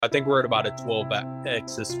I think we're at about a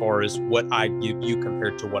 12x as far as what I give you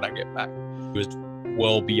compared to what I get back. It was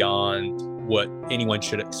well beyond what anyone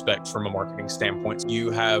should expect from a marketing standpoint. You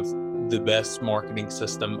have the best marketing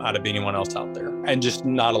system out of anyone else out there, and just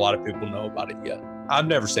not a lot of people know about it yet. I've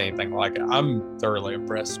never seen anything like it. I'm thoroughly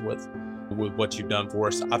impressed with what you've done for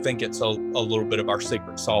us. I think it's a little bit of our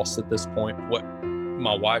secret sauce at this point. What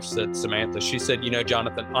my wife said, Samantha, she said,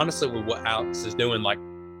 Jonathan, honestly, with what Alex is doing, like,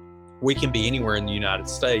 we can be anywhere in the United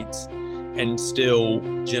States and still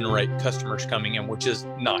generate customers coming in, which is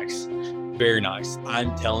nice, very nice.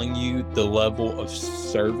 I'm telling you, the level of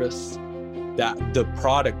service, that the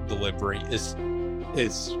product delivery is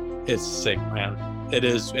sick, man. It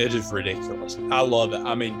is ridiculous. I love it.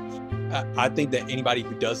 I mean, I think that anybody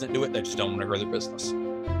who doesn't do it, they just don't want to grow their business.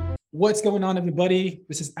 What's going on, everybody?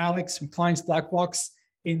 This is Alex from Clients Blackbox.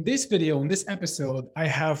 In this video, in this episode, I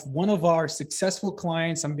have one of our successful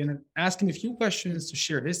clients. I'm going to ask him a few questions to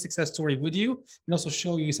share his success story with you and also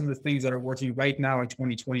show you some of the things that are working right now in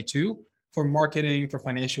 2022 for marketing, for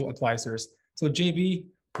financial advisors. So JB,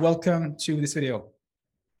 welcome to this video.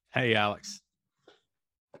 Hey, Alex.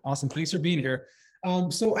 Awesome. Thanks for being here.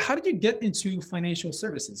 So how did you get into financial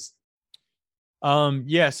services?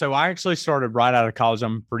 So I actually started right out of college.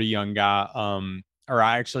 I'm a pretty young guy.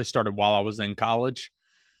 I actually started while I was in college.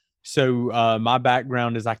 So my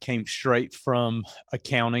background is I came straight from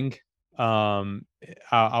accounting. I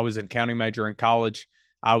was an accounting major in college.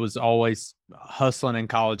 I was always hustling in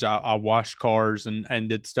college. I washed cars and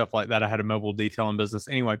did stuff like that. I had a mobile detailing business.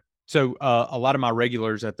 Anyway, so a lot of my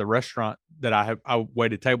regulars at the restaurant that I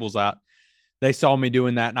waited tables at, they saw me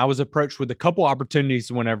doing that. And I was approached with a couple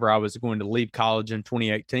opportunities whenever I was going to leave college in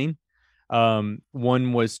 2018.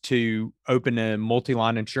 One was to open a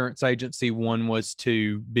multi-line insurance agency. One was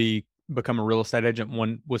to become a real estate agent.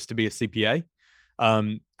 One was to be a CPA.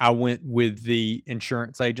 I went with the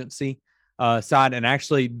insurance agency side. And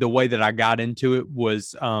actually the way that I got into it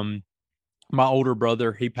was my older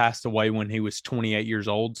brother, he passed away when he was 28 years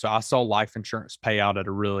old. So I saw life insurance pay out at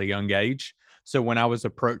a really young age. So when I was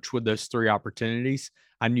approached with those three opportunities,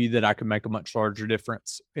 I knew that I could make a much larger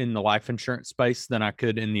difference in the life insurance space than I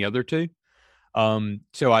could in the other two.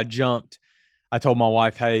 So I jumped. I told my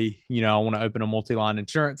wife, hey, I want to open a multi-line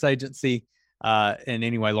insurance agency. And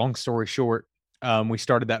anyway, long story short, we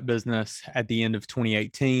started that business at the end of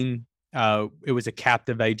 2018. It was a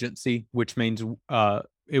captive agency, which means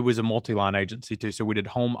it was a multi-line agency too. So we did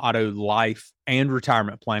home, auto, life, and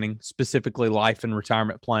retirement planning. Specifically, life and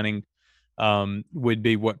retirement planning would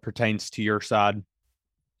be what pertains to your side.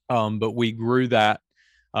 But we grew that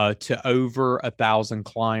to over 1,000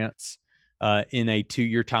 clients in a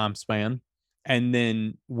 2-year time span. And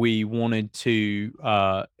then we wanted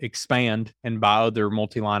to expand and buy other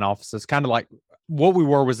multi-line offices. Kind of like what we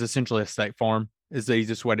were was essentially a State Farm is the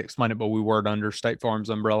easiest way to explain it, but we were under State Farm's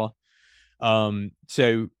umbrella.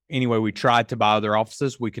 So anyway, we tried to buy other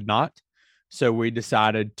offices. We could not. So we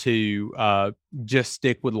decided to just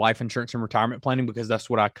stick with life insurance and retirement planning because that's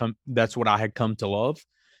what I had come to love.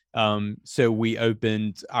 So we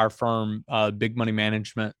opened our firm, Big Money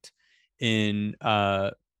Management,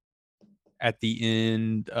 at the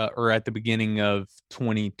end or at the beginning of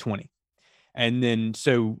 2020. And then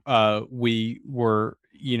so we're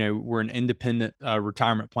an independent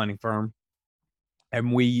retirement planning firm,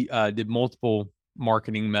 and we did multiple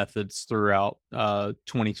marketing methods throughout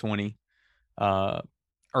 2020.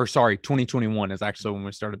 2021 is actually when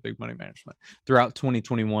we started Big Money Management. Throughout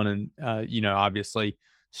 2021, and obviously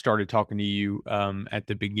started talking to you at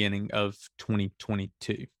the beginning of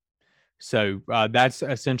 2022. So that's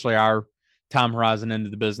essentially our time horizon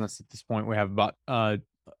into the business. At this point, we have about a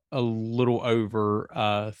little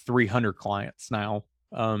over 300 clients now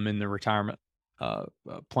in the retirement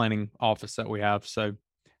planning office that we have. So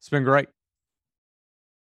it's been great.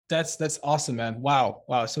 That's awesome, man. Wow.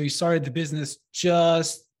 So you started the business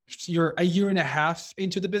you're a year and a half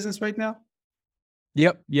into the business right now?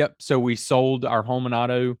 Yep. So we sold our home and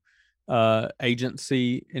auto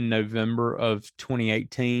agency in November of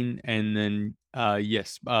 2018. And then,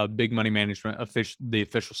 Big Money Management, the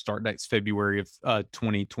official start date's February of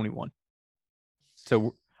 2021.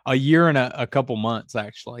 So a year and a couple months,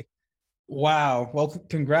 actually. Wow. Well,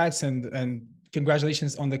 congrats and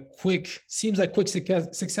congratulations on the quick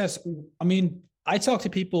success. I mean, I talk to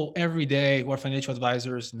people every day who are financial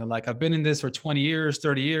advisors, and they're like, I've been in this for 20 years,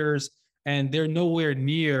 30 years, and they're nowhere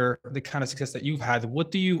near the kind of success that you've had.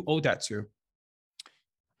 What do you owe that to?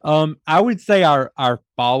 I would say our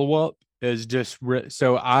follow-up is just,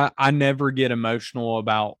 so I never get emotional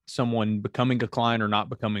about someone becoming a client or not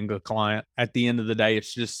becoming a client. At the end of the day,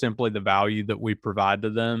 it's just simply the value that we provide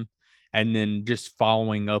to them. and then just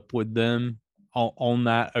following up with them on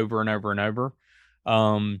that over and over and over.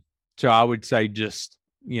 So I would say just,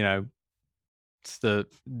 it's the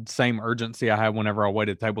same urgency I had whenever I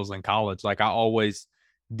waited tables in college. Like I always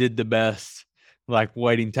did the best, like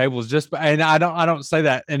waiting tables. And I don't say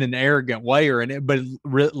that in an arrogant way or in it, but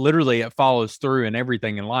literally it follows through in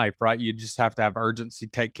everything in life, right? You just have to have urgency,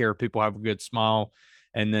 take care of people, have a good smile,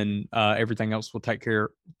 and then everything else will take care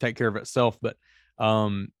of itself. But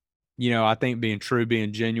um, I think being true,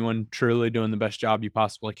 being genuine, truly doing the best job you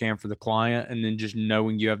possibly can for the client, and then just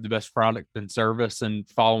knowing you have the best product and service and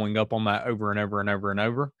following up on that over and over and over and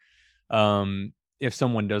over. If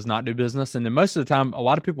someone does not do business, and then most of the time, a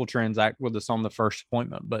lot of people transact with us on the first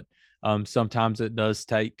appointment, but sometimes it does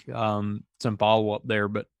take some follow up there.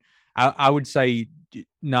 But I would say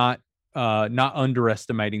not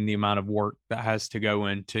underestimating the amount of work that has to go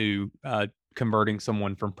into converting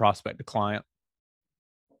someone from prospect to client.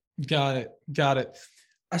 Got it. Got it.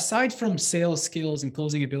 Aside from sales skills and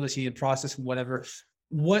closing ability and process and whatever,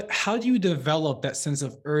 how do you develop that sense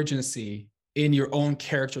of urgency in your own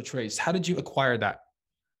character traits? How did you acquire that?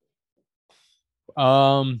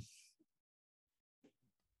 I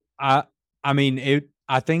I mean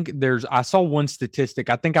I think I saw one statistic.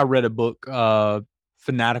 I think I read a book,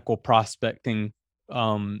 Fanatical Prospecting.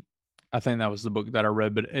 I think that was the book that I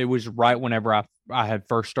read, but it was right whenever I had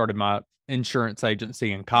first started my insurance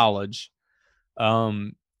agency in college.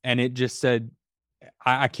 And it just said,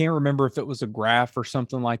 I can't remember if it was a graph or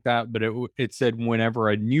something like that, but it said whenever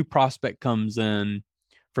a new prospect comes in,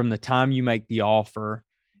 from the time you make the offer,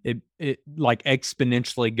 it like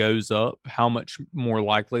exponentially goes up how much more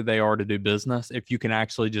likely they are to do business if you can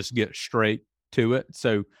actually just get straight to it.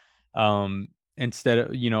 So instead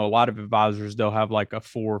of, a lot of advisors, they'll have like a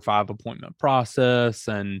 4 or 5 appointment process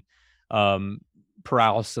and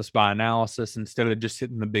paralysis by analysis, instead of just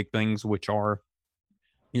hitting the big things, which are,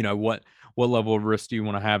 what level of risk do you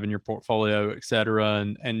want to have in your portfolio, et cetera,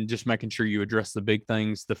 and just making sure you address the big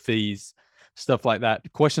things, the fees, stuff like that,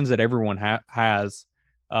 questions that everyone has.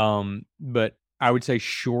 But I would say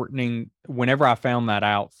shortening, whenever I found that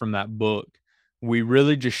out from that book, we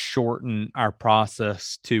really just shorten our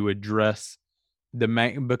process to address the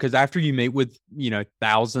main, because after you meet with,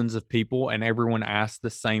 thousands of people and everyone asks the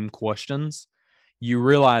same questions, you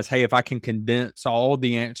realize, hey, if I can condense all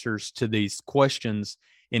the answers to these questions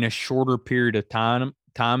in a shorter period of time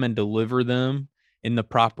and deliver them in the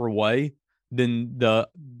proper way, then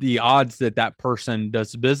the odds that that person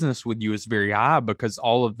does business with you is very high, because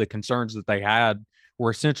all of the concerns that they had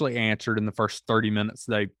were essentially answered in the first 30 minutes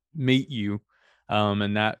they meet you.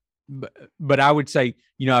 And that, but I would say,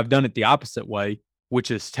 I've done it the opposite way,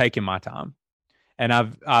 which is taking my time. And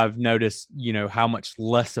I've noticed, how much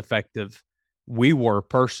less effective we were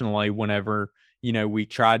personally whenever, we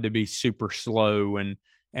tried to be super slow and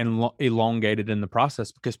elongated in the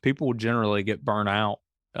process, because people generally get burnt out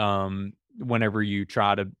whenever you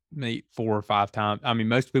try to meet 4 or 5 times. I mean,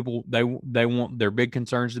 most people, they want their big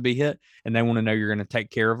concerns to be hit, and they want to know you're going to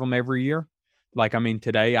take care of them every year. Like, I mean,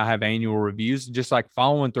 today I have annual reviews, just like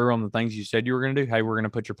following through on the things you said you were going to do. Hey, we're going to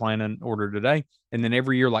put your plan in order today. And then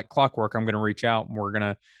every year, like clockwork, I'm going to reach out and we're going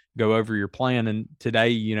to go over your plan. And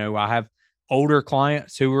today, I have older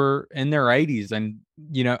clients who are in their 80s. And,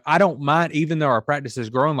 I don't mind, even though our practice is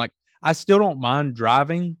growing, like I still don't mind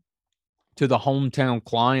driving to the hometown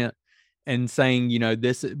client and saying,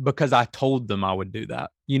 this, because I told them I would do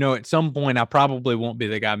that. At some point, I probably won't be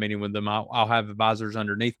the guy meeting with them. I'll have advisors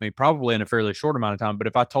underneath me, probably in a fairly short amount of time. But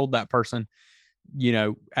if I told that person,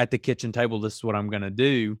 at the kitchen table, this is what I'm going to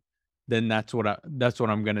do, then that's what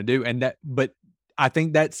I'm going to do. But I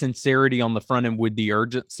think that sincerity on the front end with the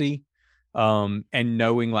urgency, and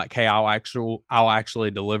knowing like, hey, I'll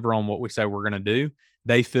actually deliver on what we say we're going to do.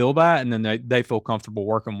 They feel that, and then they feel comfortable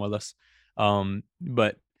working with us.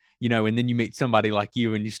 But and then you meet somebody like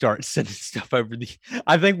you and you start sending stuff over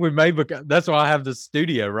I think we may, because that's why I have this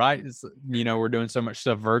studio, right? It's, we're doing so much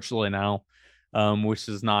stuff virtually now, which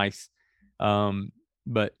is nice.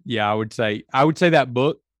 But yeah, I would say that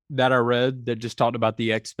book that I read that just talked about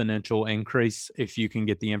the exponential increase, if you can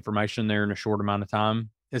get the information there in a short amount of time,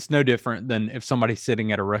 it's no different than if somebody's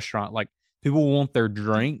sitting at a restaurant. Like, people want their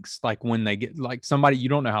drinks, like when they get like somebody, you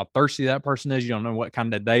don't know how thirsty that person is. You don't know what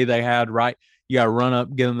kind of day they had, right? You got to run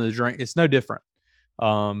up, give them the drink. It's no different.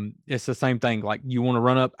 It's the same thing. Like, you want to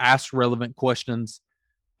run up, ask relevant questions,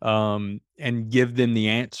 and give them the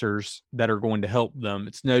answers that are going to help them.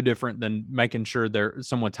 It's no different than making sure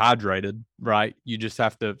someone's hydrated, right? You just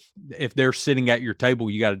have to, if they're sitting at your table,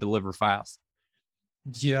 you got to deliver fast.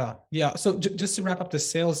 Yeah, yeah. So just to wrap up the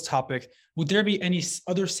sales topic, would there be any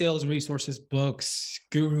other sales resources, books,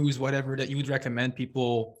 gurus, whatever that you would recommend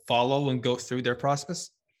people follow and go through their process?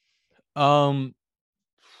 Um,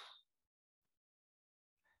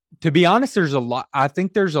 to be honest, there's a lot. I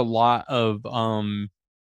think there's a lot of I'm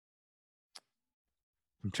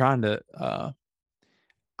trying to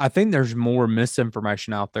I think there's more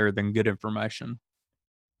misinformation out there than good information.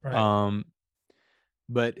 Right. Um,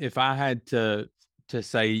 but if I had to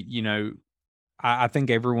say, I think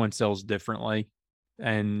everyone sells differently,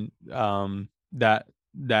 and that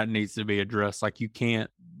needs to be addressed. Like you can't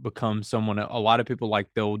become someone. A lot of people like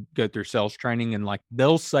they'll go through sales training and like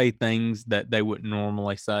they'll say things that they wouldn't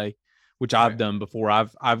normally say, which I've Right. done before.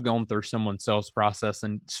 I've gone through someone's sales process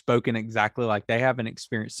and spoken exactly like they haven't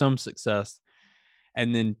experienced some success,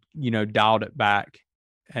 and then dialed it back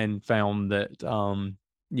and found that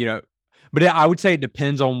you know. But I would say it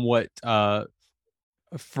depends on what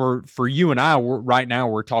for you and I, right now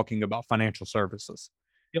we're talking about financial services.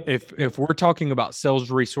 Yep. If Yep. we're talking about sales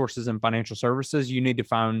resources and financial services, you need to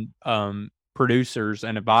find producers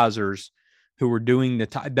and advisors who are doing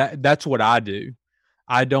that's what I do.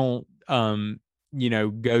 I don't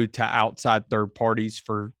go to outside third parties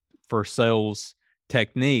for sales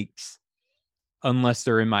techniques unless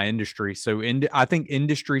they're in my industry. So I think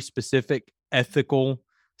industry specific ethical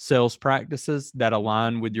sales practices that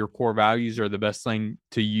align with your core values are the best thing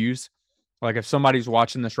to use. Like if somebody's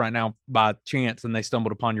watching this right now by chance and they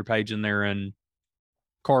stumbled upon your page and they're in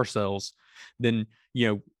car sales, then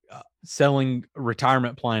selling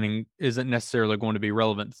retirement planning isn't necessarily going to be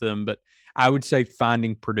relevant to them. But I would say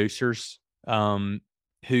finding producers who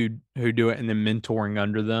do it and then mentoring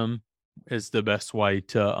under them is the best way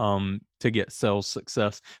to get sales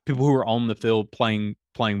success. People who are on the field playing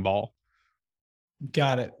ball.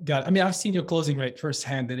 Got it. Got it. I mean, I've seen your closing rate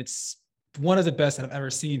firsthand, and it's one of the best that I've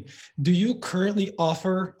ever seen. Do you currently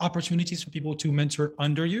offer opportunities for people to mentor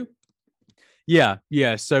under you? Yeah,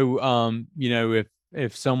 yeah. So,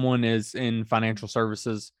 if someone is in financial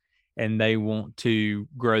services and they want to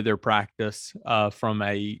grow their practice from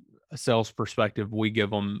a sales perspective, we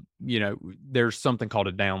give them, there's something called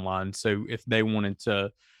a downline. So, if they wanted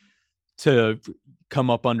to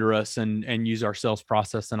come up under us and use our sales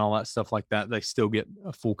process and all that stuff like that, they still get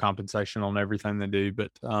a full compensation on everything they do,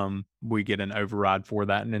 but we get an override for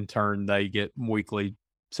that, and in turn, they get weekly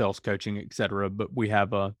sales coaching, etc. But we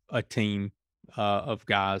have a team of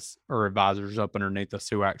guys or advisors up underneath us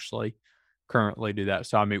who actually currently do that.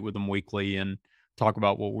 So I meet with them weekly and talk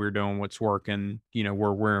about what we're doing, what's working,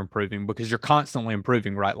 where we're improving because you're constantly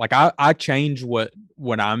improving, right? Like I change what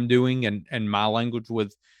I'm doing and my language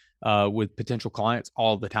with potential clients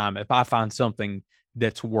all the time if I find something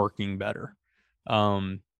that's working better.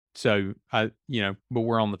 So but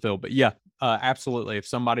we're on the field. But yeah, absolutely. If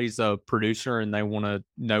somebody's a producer and they want to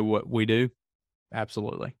know what we do,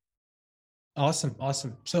 absolutely. Awesome.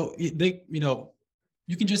 Awesome. So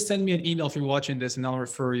you can just send me an email if you're watching this, and I'll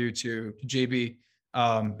refer you to JB,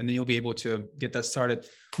 and then you'll be able to get that started.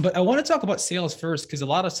 But I want to talk about sales first because a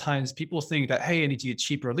lot of times people think that, hey, I need to get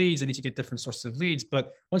cheaper leads, I need to get different sources of leads.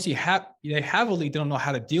 But once they have a lead, they don't know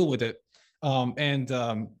how to deal with it. From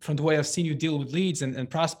the way I've seen you deal with leads and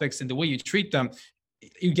prospects and the way you treat them,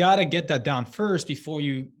 you got to get that down first before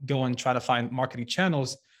you go and try to find marketing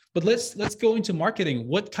channels. But let's go into marketing.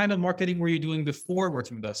 What kind of marketing were you doing before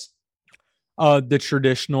working with us? The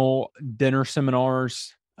traditional dinner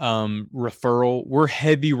seminars, referral. We're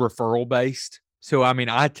heavy referral based. So I mean,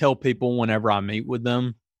 I tell people whenever I meet with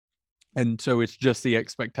them, and so it's just the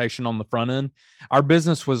expectation on the front end. Our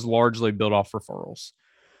business was largely built off referrals.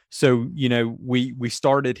 So, we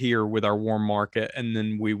started here with our warm market and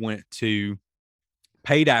then we went to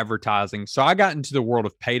paid advertising. So I got into the world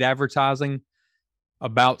of paid advertising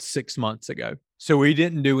about 6 months ago. So we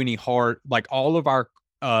didn't do any hard, like all of our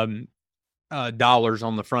um, dollars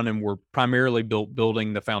on the front end were primarily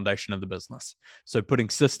building the foundation of the business. So putting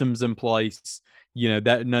systems in place,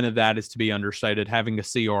 that none of that is to be understated. Having a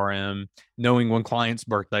CRM, knowing when clients'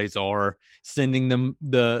 birthdays are, sending them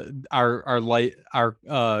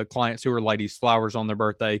our clients who are ladies flowers on their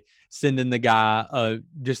birthday, sending the guy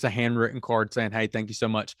just a handwritten card saying, "Hey, thank you so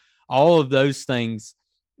much." All of those things,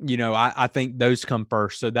 I think those come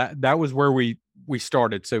first. So that was where we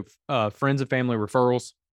started. So friends and family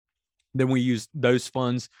referrals, then we used those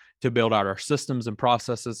funds to build out our systems and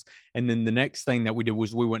processes. And then the next thing that we did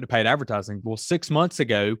was we went to paid advertising. Well, 6 months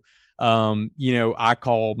ago, I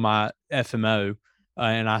call my FMO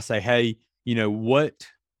and I say, hey, what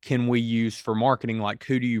can we use for marketing? Like,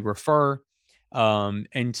 who do you refer?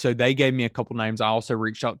 And so they gave me a couple names. I also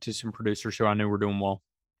reached out to some producers who I knew were doing well.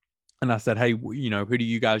 And I said, hey, who do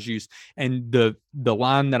you guys use? And the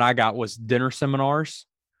line that I got was dinner seminars,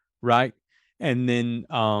 right? And then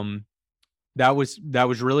that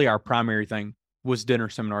was really our primary thing, was dinner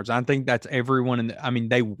seminars. I think that's everyone I mean,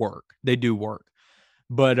 they do work.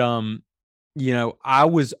 But I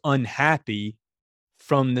was unhappy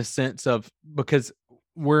from the sense of, because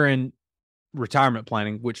we're in retirement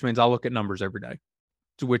planning, which means I look at numbers every day,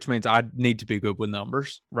 which means I need to be good with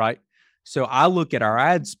numbers, right? So I look at our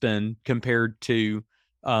ad spend compared to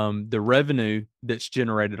the revenue that's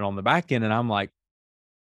generated on the back end, and I'm like,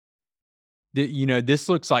 this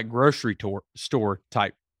looks like grocery store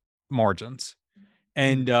type margins.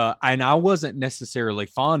 And I wasn't necessarily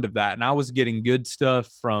fond of that. And I was getting good stuff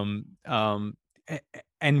from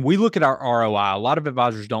and we look at our ROI. A lot of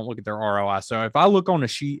advisors don't look at their ROI. So if I look on a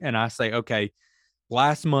sheet and I say, okay,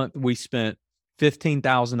 last month we spent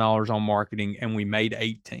 $15,000 on marketing and we made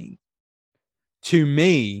 18. To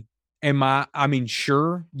me, I mean,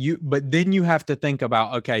 sure, but then you have to think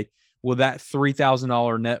about, okay, well, that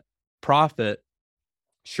 $3,000 net profit,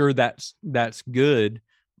 sure, that's good.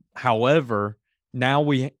 However, now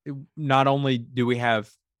we not only do we have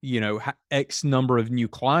X number of new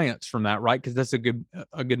clients from that, right? Because that's a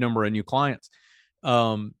good number of new clients.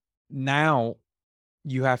 Now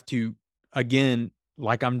you have to, again,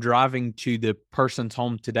 like I'm driving to the person's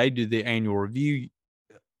home today, do the annual review.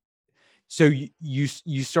 So you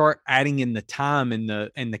start adding in the time and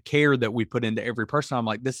the care that we put into every person. I'm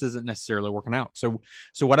like, this isn't necessarily working out. So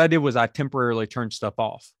what I did was I temporarily turned stuff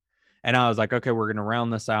off, and I was like, okay, we're going to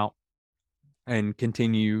round this out and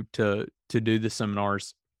continue to do the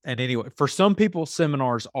seminars. And anyway, for some people,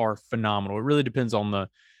 seminars are phenomenal. It really depends on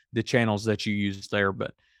the channels that you use there.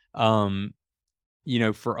 But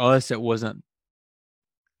for us, it wasn't.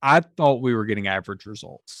 I thought we were getting average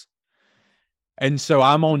results. And so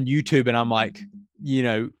I'm on YouTube and I'm like,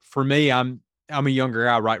 for me, I'm a younger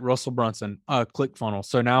guy, right? Russell Brunson, ClickFunnels.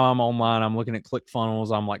 So now I'm online, I'm looking at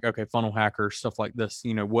ClickFunnels. I'm like, okay, funnel hacker, stuff like this.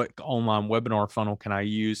 What online webinar funnel can I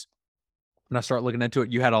use? And I start looking into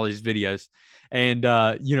it. You had all these videos, and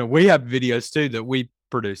we have videos too that we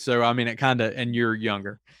produce. So I mean, and you're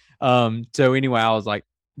younger. So anyway, I was like,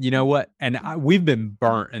 you know what? And we've been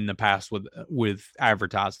burnt in the past with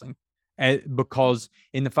advertising, because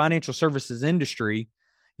in the financial services industry,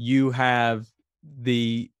 you have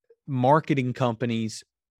the marketing companies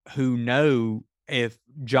who know if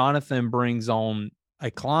Jonathan brings on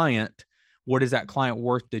a client, what is that client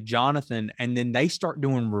worth to Jonathan? And then they start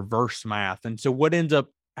doing reverse math. And so what ends up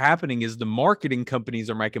happening is the marketing companies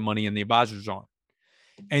are making money and the advisors aren't.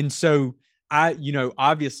 And so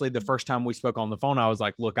obviously the first time we spoke on the phone, I was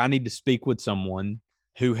like, look, I need to speak with someone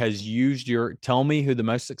who has used tell me who the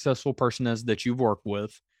most successful person is that you've worked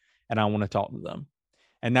with, and I want to talk to them.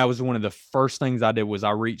 And that was one of the first things I did, was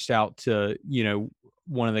I reached out to,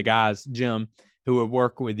 one of the guys, Jim, who would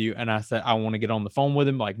work with you. And I said, I want to get on the phone with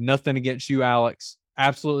him. Like, nothing against you, Alex.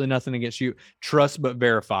 Absolutely nothing against you. Trust but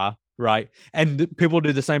verify, right? And people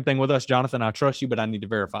do the same thing with us. Jonathan, I trust you, but I need to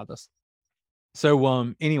verify this.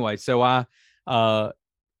 So anyway, so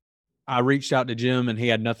I reached out to Jim and he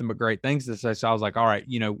had nothing but great things to say. So I was like, all right,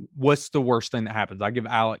 what's the worst thing that happens? I give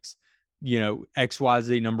Alex,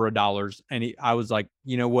 XYZ number of dollars. And I was like,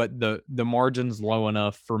 you know what? The margin's low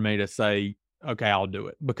enough for me to say, okay, I'll do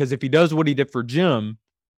it. Because if he does what he did for Jim,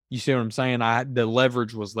 you see what I'm saying? The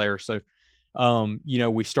leverage was there. So,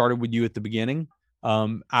 we started with you at the beginning.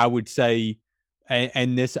 I would say,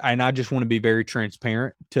 and I just want to be very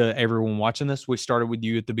transparent to everyone watching this. We started with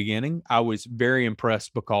you at the beginning. I was very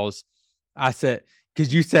impressed because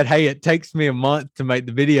you said, hey, it takes me a month to make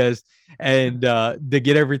the videos and to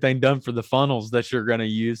get everything done for the funnels that you're going to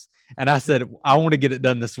use. And I said, I want to get it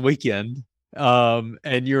done this weekend.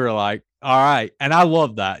 And you were like, all right. And I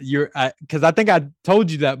love that. Because I think I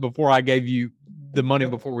told you that before I gave you the money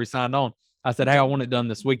before we signed on. I said, hey, I want it done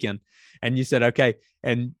this weekend. And you said, okay.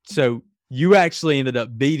 And so you actually ended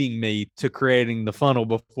up beating me to creating the funnel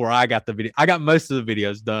before I got the video. I got most of the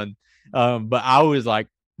videos done. But I was like,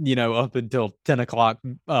 up until 10 o'clock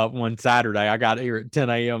one Saturday. I got here at 10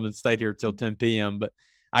 a.m. and stayed here till 10 p.m. But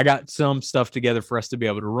I got some stuff together for us to be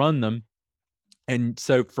able to run them. And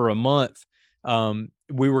so for a month,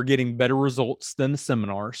 we were getting better results than the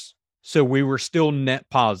seminars. So we were still net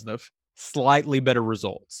positive, slightly better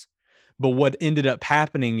results. But what ended up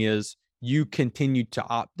happening is you continued to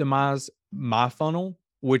optimize my funnel,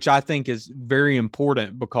 which I think is very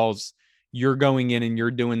important, because you're going in and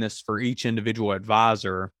you're doing this for each individual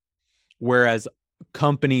advisor. Whereas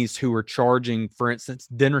companies who are charging, for instance,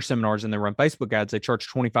 dinner seminars, and they run Facebook ads, they charge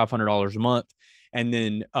 $2,500 a month. and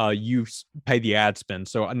then you pay the ad spend.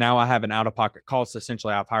 So now I have an out-of-pocket cost.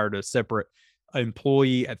 Essentially, I've hired a separate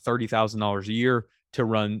employee at $30,000 a year to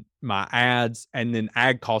run my ads, and then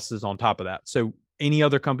ad costs is on top of that. So any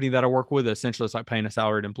other company that I work with, essentially it's like paying a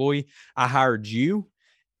salaried employee. I hired you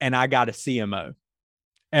and I got a CMO.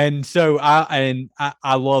 And so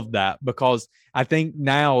I love that, because I think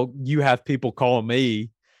now you have people call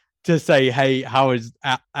me to say, "Hey, how is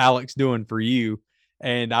Alex doing for you?"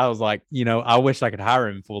 And I was like, I wish I could hire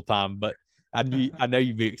him full time, but I know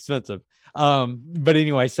you'd be expensive. But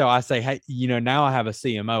anyway, so I say, "Hey, now I have a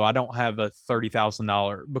CMO. I don't have a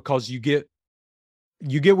 $30,000, because you get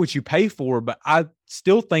what you pay for, but I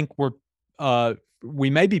still think we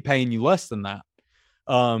may be paying you less than that."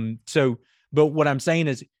 So, but what I'm saying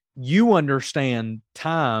is, you understand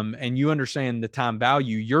time and you understand the time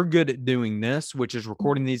value. You're good at doing this, which is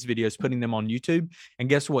recording these videos, putting them on YouTube. And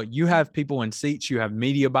guess what? You have people in seats, you have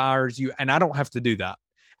media buyers, and I don't have to do that.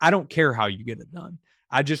 I don't care how you get it done.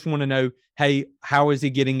 I just want to know, hey, how is he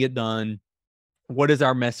getting it done? What is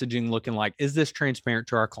our messaging looking like? Is this transparent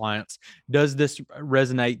to our clients? Does this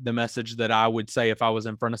resonate the message that I would say if I was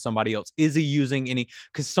in front of somebody else? Is he using any?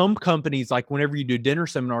 Because some companies, like whenever you do dinner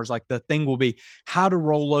seminars, like the thing will be how to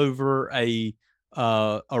roll over a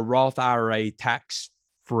Roth IRA tax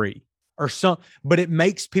free or some, but it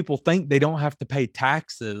makes people think they don't have to pay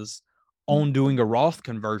taxes on doing a Roth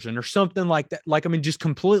conversion or something like that. Like, I mean, just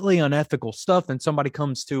completely unethical stuff. And somebody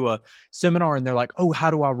comes to a seminar and they're like, "Oh,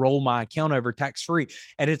 how do I roll my account over tax free?"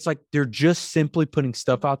 And it's like, they're just simply putting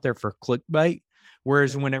stuff out there for clickbait.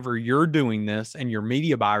 Whereas whenever you're doing this and your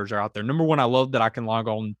media buyers are out there, number one, I love that I can log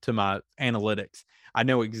on to my analytics. I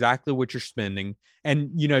know exactly what you're spending.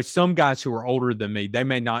 And, some guys who are older than me, they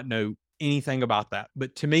may not know anything about that.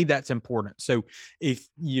 But to me, that's important. So if,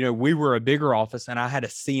 we were a bigger office and I had a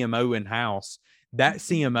CMO in house, that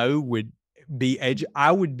CMO would be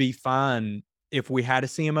I would be fine if we had a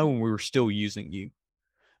CMO and we were still using you,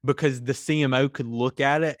 because the CMO could look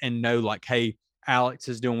at it and know, like, hey, Alex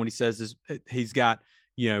is doing what he says is he's got,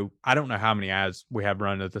 I don't know how many ads we have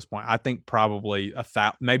running at this point. I think probably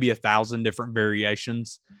maybe 1,000 different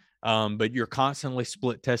variations. But you're constantly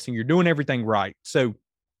split testing. You're doing everything right. So,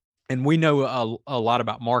 and we know a lot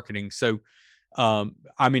about marketing. So,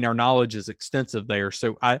 I mean, our knowledge is extensive there.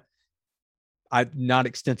 So I'm not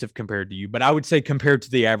extensive compared to you, but I would say compared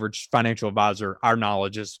to the average financial advisor, our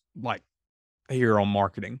knowledge is like here on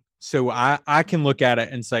marketing. So I can look at it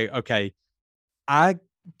and say, okay, I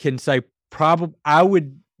can say probably I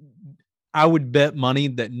would bet money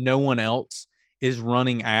that no one else is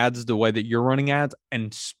running ads the way that you're running ads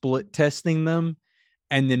and split testing them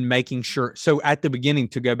and then making sure. So at the beginning,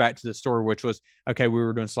 to go back to the story, which was, okay, we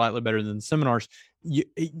were doing slightly better than the seminars.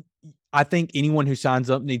 I think anyone who signs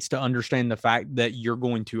up needs to understand the fact that you're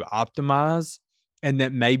going to optimize, and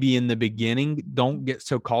that maybe in the beginning, don't get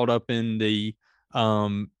so caught up in the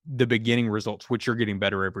beginning results, which you're getting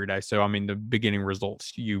better every day. So, I mean, the beginning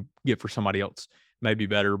results you get for somebody else may be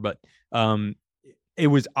better, but it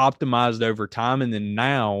was optimized over time. And then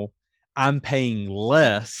now I'm paying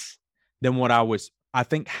less than what I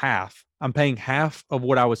think half. I'm paying half of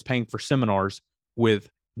what I was paying for seminars with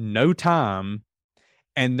no time,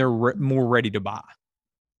 and they're more ready to buy.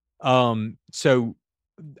 So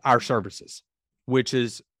our services, which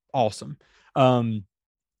is awesome.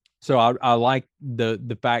 So I like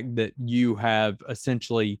the fact that you have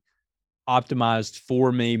essentially optimized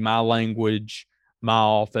for me, my language, my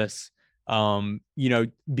office.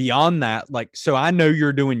 Beyond that, like, so I know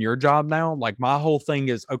you're doing your job now. Like, my whole thing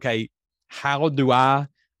is, okay, how do I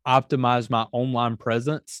optimize my online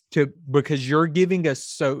presence because you're giving us,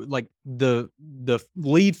 so like the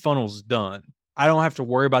lead funnel's done. I don't have to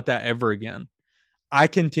worry about that ever again. I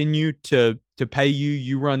continue to pay you.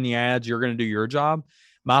 You run the ads. You're going to do your job.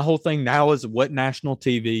 My whole thing now is, what national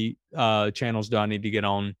TV channels do I need to get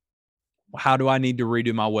on? How do I need to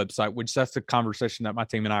redo my website? Which, that's the conversation that my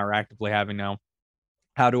team and I are actively having now.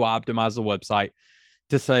 How do I optimize the website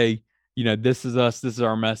to say, this is us, this is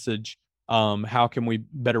our message. How can we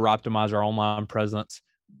better optimize our online presence?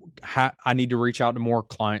 I need to reach out to more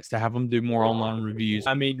clients to have them do more online reviews.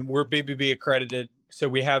 I mean, we're BBB accredited, so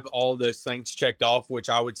we have all those things checked off, which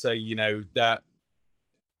I would say, that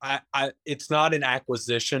it's not an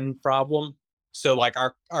acquisition problem. So like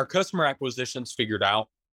our customer acquisition's figured out.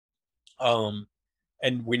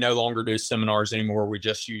 And we no longer do seminars anymore. We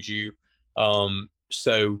just use you.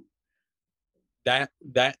 So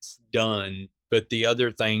that's done. But the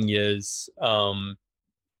other thing is,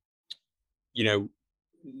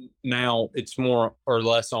 now it's more or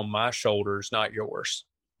less on my shoulders, not yours,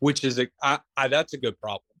 which is that's a good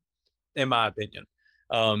problem, in my opinion.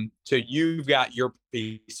 So you've got your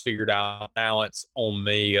piece figured out. Now it's on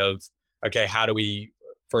me of, okay, how do we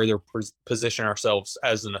further position ourselves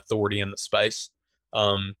as an authority in the space?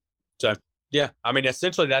 Um, so yeah, I mean,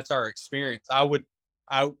 essentially that's our experience. I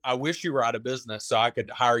wish you were out of business so I could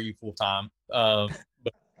hire you full time.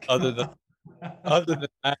 But other than other than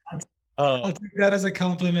that, I'll take that as a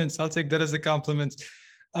compliment. I'll take that as a compliment.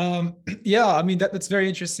 Yeah, I mean that's very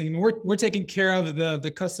interesting. We're taking care of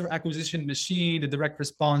the customer acquisition machine, the direct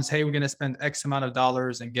response. Hey, we're going to spend X amount of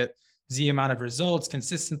dollars and get Z amount of results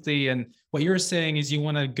consistently. And what you're saying is you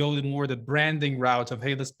want to go more the branding route of,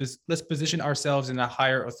 hey, let's position ourselves in a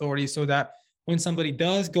higher authority so that when somebody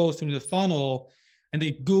does go through the funnel and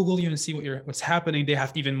they Google you and see what's happening, they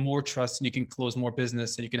have even more trust and you can close more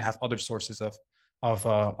business and you can have other sources of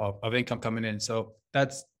income coming in. So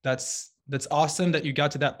that's awesome that you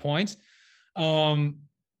got to that point.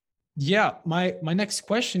 Yeah, my next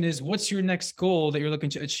question is, what's your next goal that you're looking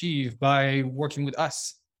to achieve by working with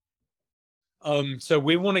us? so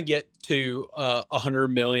we want to get to 100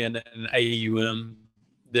 million in AUM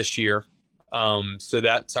this year. So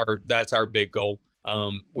that's our big goal,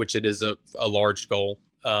 which it is a large goal.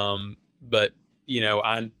 But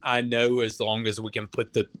I know as long as we can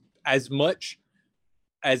put as much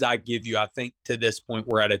as I give you, I think to this point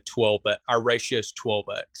we're at a 12, but our ratio is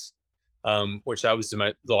 12x, which that was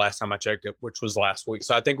the last time I checked it, which was last week.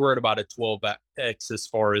 So I think we're at about a 12x as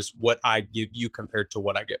far as what I give you compared to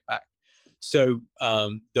what I get back. So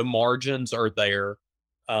the margins are there,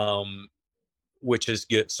 which is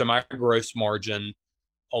good. So my gross margin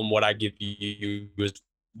on what I give you is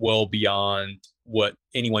well beyond what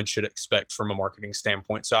anyone should expect from a marketing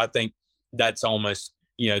standpoint. So I think that's almost,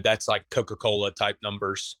 that's like Coca-Cola type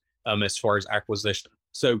numbers as far as acquisition.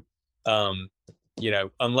 So,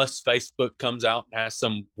 unless Facebook comes out and has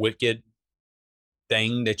some wicked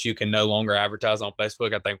thing that you can no longer advertise on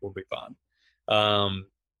Facebook, I think we'll be fine.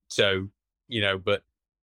 So, but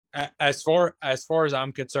as far as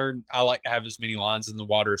I'm concerned, I like to have as many lines in the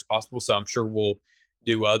water as possible. So I'm sure we'll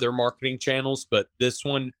do other marketing channels, but this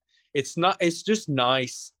one, it's just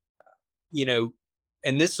nice, and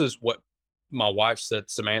this is what my wife said,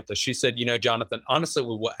 Samantha. She said, Jonathan, honestly,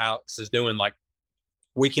 with what Alex is doing, like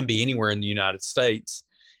we can be anywhere in the United States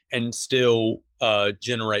and still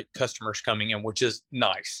generate customers coming in, which is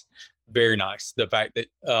nice, very nice. The fact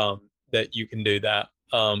that you can do that.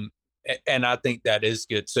 And I think that is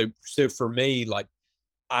good. So for me, like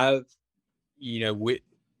I've, we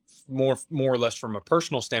more or less from a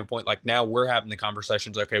personal standpoint, like now we're having the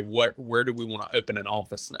conversations. Okay, where do we want to open an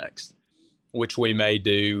office next? Which we may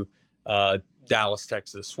do Dallas,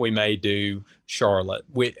 Texas. We may do Charlotte.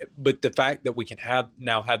 But the fact that we can have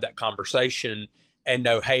that conversation and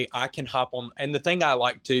know, hey, I can hop on. And the thing I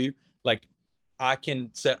like to like, I can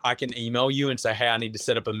email you and say, hey, I need to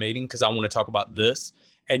set up a meeting because I want to talk about this.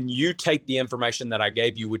 And you take the information that I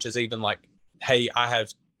gave you, which is even like, hey, I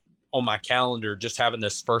have on my calendar just having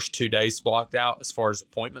this first 2 days blocked out as far as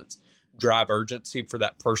appointments, drive urgency for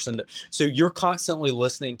that person. So you're constantly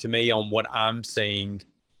listening to me on what I'm seeing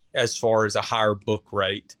as far as a higher book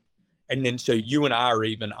rate. And then so you and I are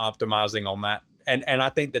even optimizing on that. And I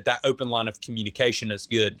think that open line of communication is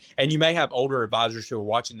good. And you may have older advisors who are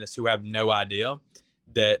watching this who have no idea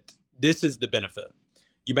that this is the benefit.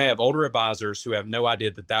 You may have older advisors who have no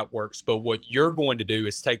idea that works, but what you're going to do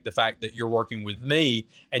is take the fact that you're working with me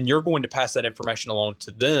and you're going to pass that information along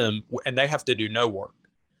to them, and they have to do no work.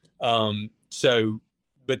 But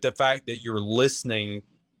the fact that you're listening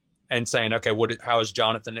and saying, okay, how is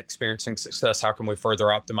Jonathan experiencing success? How can we further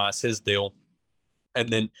optimize his deal? And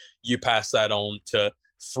then you pass that on to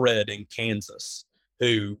Fred in Kansas,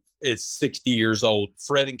 who is 60 years old.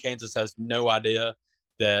 Fred in Kansas has no idea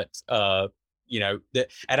that,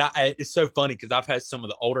 it's so funny because I've had some of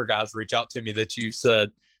the older guys reach out to me that you said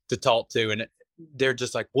to talk to, and they're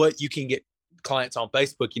just like, what? You can get clients on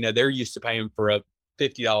Facebook. They're used to paying for a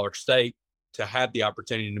 $50 steak to have the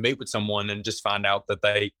opportunity to meet with someone and just find out that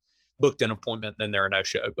they booked an appointment, then they're a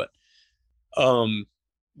no-show. But,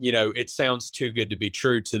 it sounds too good to be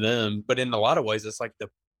true to them. But in a lot of ways, it's like the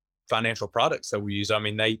financial products that we use. I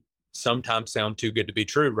mean, they sometimes sound too good to be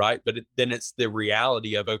true, right? But then it's the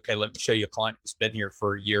reality of, okay, let me show you a client who's been here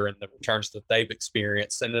for a year and the returns that they've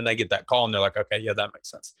experienced. And then they get that call and they're like, okay, yeah, that makes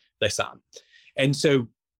sense. They sign. And so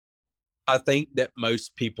I think that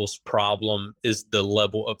most people's problem is the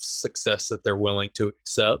level of success that they're willing to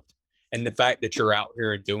accept. And the fact that you're out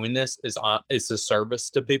here and doing this is a service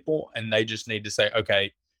to people. And they just need to say,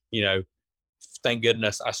 okay, thank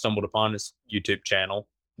goodness I stumbled upon this YouTube channel.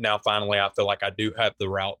 Now, finally, I feel like I do have the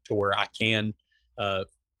route to where I can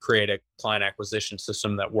create a client acquisition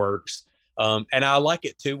system that works. And I like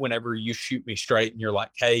it too whenever you shoot me straight and you're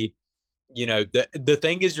like, hey, the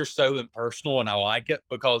thing is you're so impersonal, and I like it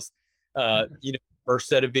because first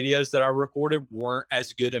set of videos that I recorded weren't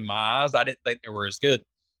as good in my eyes. I didn't think they were as good.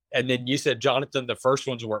 And then you said, Jonathan, the first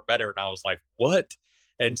ones work better. And I was like, what?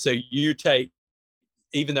 And so you take,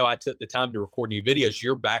 even though I took the time to record new videos,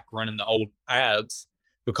 you're back running the old ads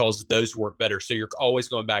because those work better. So you're always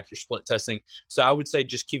going back, you're split testing. So I would say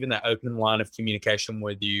just keeping that open line of communication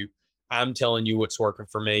with you. I'm telling you what's working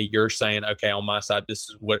for me. You're saying, okay, on my side, this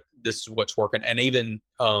is what's working. And even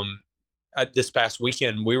this past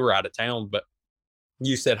weekend, we were out of town, but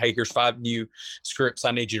you said, hey, here's 5 new scripts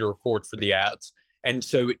I need you to record for the ads. And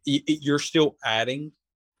so you're still adding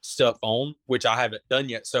stuff on, which I haven't done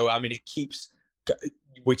yet. So, I mean,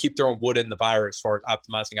 we keep throwing wood in the fire as far as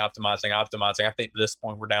optimizing. I think at this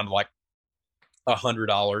point we're down to like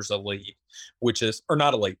 $100 a lead, which is, or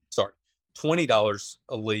not a lead, sorry, $20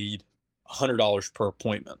 a lead, $100 per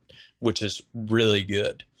appointment, which is really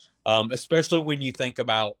good. Especially when you think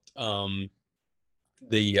about the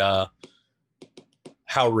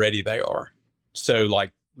how ready they are. So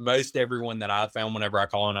like most everyone that I found, whenever I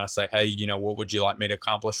call and I say, hey, what would you like me to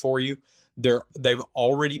accomplish for you? They've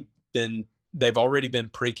already been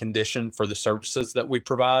preconditioned for the services that we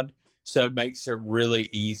provide. So it makes it really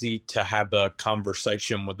easy to have a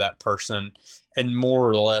conversation with that person and more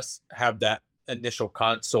or less have that initial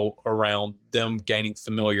consult around them gaining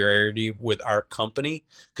familiarity with our company,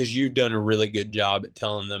 because you've done a really good job at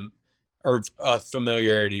telling them, or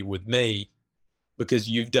familiarity with me, because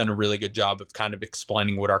you've done a really good job of kind of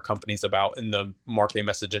explaining what our company's about in the marketing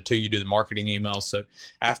message until you do the marketing email. So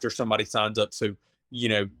after somebody signs up, so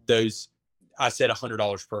those, I said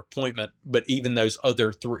 $100 per appointment, but even the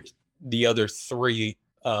other three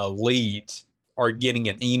leads are getting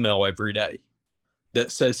an email every day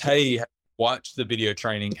that says, hey, watch the video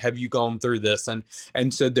training. Have you gone through this? And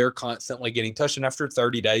so they're constantly getting touched. And after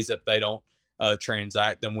 30 days, if they don't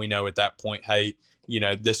transact, then we know at that point, hey,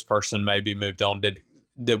 this person maybe moved on,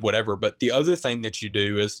 did whatever. But the other thing that you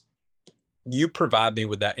do is you provide me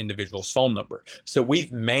with that individual's phone number. So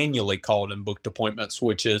we've manually called and booked appointments,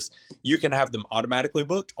 which is you can have them automatically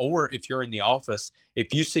booked, or if you're in the office,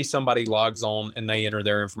 if you see somebody logs on and they enter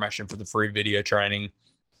their information for the free video training,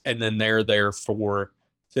 and then they're there for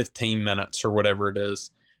 15 minutes or whatever it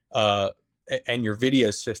is, and your video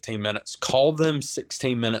is 15 minutes, call them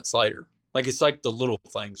 16 minutes later. Like, it's like the little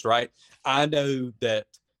things, right? I know that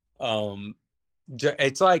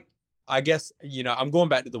it's like, I guess, I'm going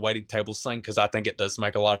back to the waiting tables thing because I think it does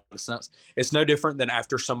make a lot of sense. It's no different than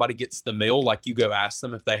after somebody gets the meal, like you go ask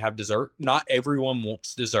them if they have dessert. Not everyone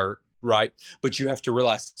wants dessert, right? But you have to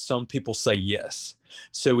realize some people say yes.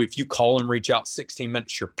 So if you call and reach out 16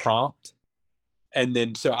 minutes, you're prompt. And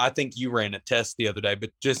then, so I think you ran a test the other day,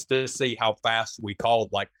 but just to see how fast we called,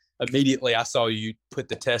 like immediately I saw you put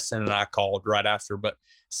the test in and I called right after, but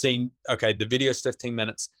seeing, okay, the video is 15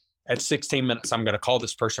 minutes. At 16 minutes, I'm going to call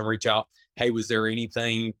this person, reach out. Hey, was there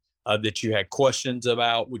anything that you had questions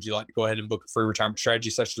about? Would you like to go ahead and book a free retirement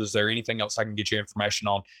strategy session? Is there anything else I can get you information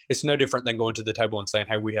on? It's no different than going to the table and saying,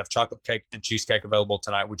 hey, we have chocolate cake and cheesecake available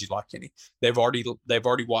tonight. Would you like any? They've already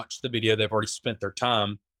watched the video. They've already spent their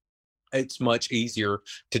time. It's much easier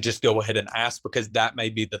to just go ahead and ask, because that may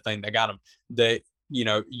be the thing that got them. That, you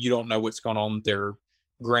don't know what's going on. Their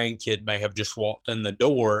grandkid may have just walked in the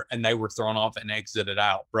door and they were thrown off and exited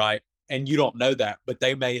out, right? And you don't know that, but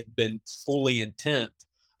they may have been fully intent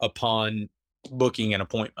upon booking an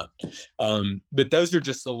appointment. But those are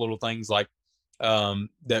just the little things like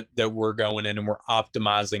that we're going in and we're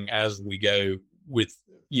optimizing as we go with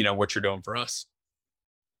what you're doing for us.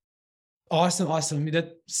 Awesome.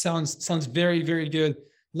 That sounds very, very good.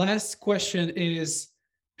 Last question is,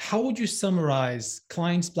 how would you summarize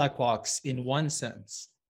Clients Blackbox in one sentence?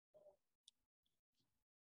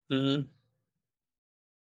 Mm-hmm.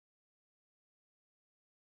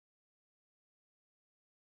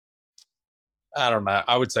 I don't know.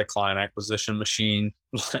 I would say client acquisition machine.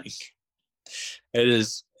 Like,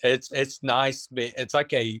 it's nice. It's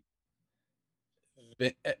like it's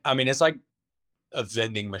like a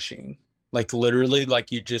vending machine. Like, literally,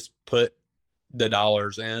 like you just put the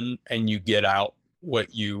dollars in and you get out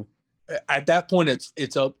what you, at that point,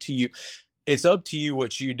 it's up to you. It's up to you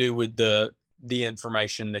what you do with the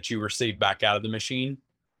information that you receive back out of the machine.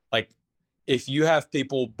 Like, if you have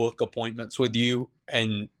people book appointments with you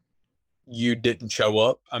and you didn't show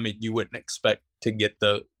up, I mean, you wouldn't expect to get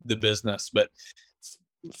the business. But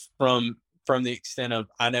from the extent of,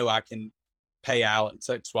 I know I can pay Alex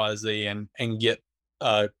XYZ and get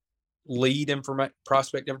lead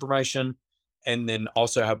prospect information, and then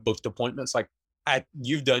also have booked appointments. Like,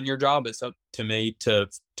 you've done your job. It's up to me to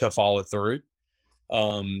follow through.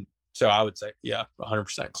 So I would say, yeah,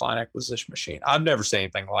 100% client acquisition machine. I've never seen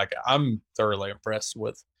anything like it. I'm thoroughly impressed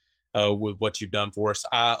with what you've done for us.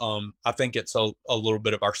 I think it's a little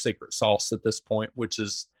bit of our secret sauce at this point, which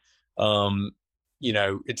is,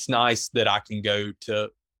 it's nice that I can go to.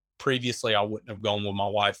 Previously, I wouldn't have gone with my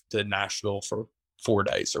wife to Nashville for 4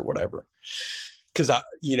 days or whatever, because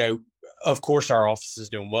of course, our office is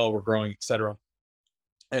doing well, we're growing, etc.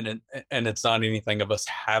 And it's not anything of us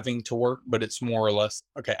having to work, but it's more or less,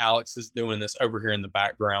 okay, Alex is doing this over here in the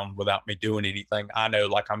background without me doing anything. I know,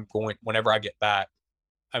 like, I'm going, whenever I get back,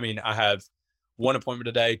 I mean, I have one appointment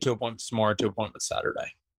today, 2 appointments tomorrow, 2 appointments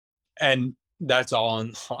Saturday, and that's all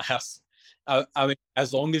in the last. I mean,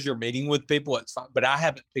 as long as you're meeting with people, it's fine. But I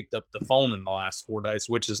haven't picked up the phone in the last 4 days,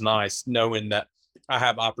 which is nice, knowing that I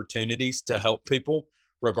have opportunities to help people,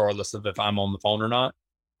 regardless of if I'm on the phone or not.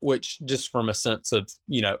 Which, just from a sense of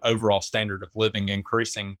overall standard of living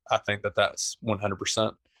increasing, I think that that's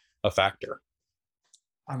 100% a factor.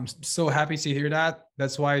 I'm so happy to hear that.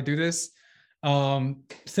 That's why I do this.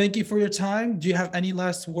 Thank you for your time. Do you have any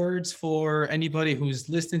last words for anybody who's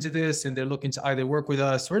listening to this and they're looking to either work with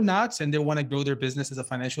us or not, and they want to grow their business as a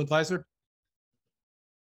financial advisor?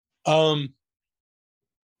 I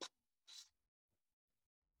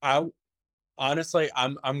honestly,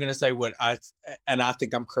 I'm gonna say what I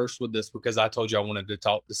think I'm cursed with this because I told you I wanted to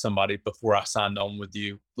talk to somebody before I signed on with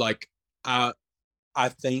you. Like, I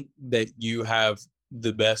think that you have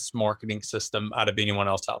the best marketing system out of anyone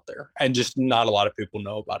else out there, and just not a lot of people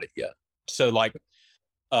know about it yet. So, like,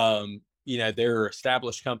 there are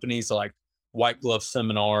established companies like White Glove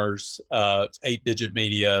Seminars, 8-Digit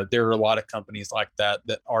Media. There are a lot of companies like that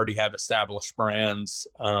already have established brands,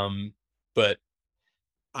 but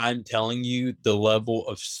I'm telling you, the level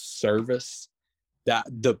of service, that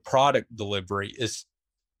the product delivery is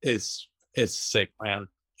sick, man.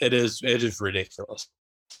 It is ridiculous.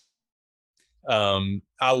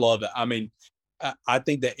 I love it. I mean, I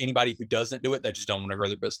think that anybody who doesn't do it, they just don't want to grow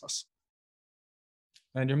their business.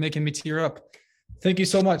 And you're making me tear up. Thank you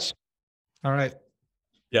so much. All right.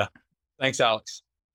 Yeah. Thanks, Alex.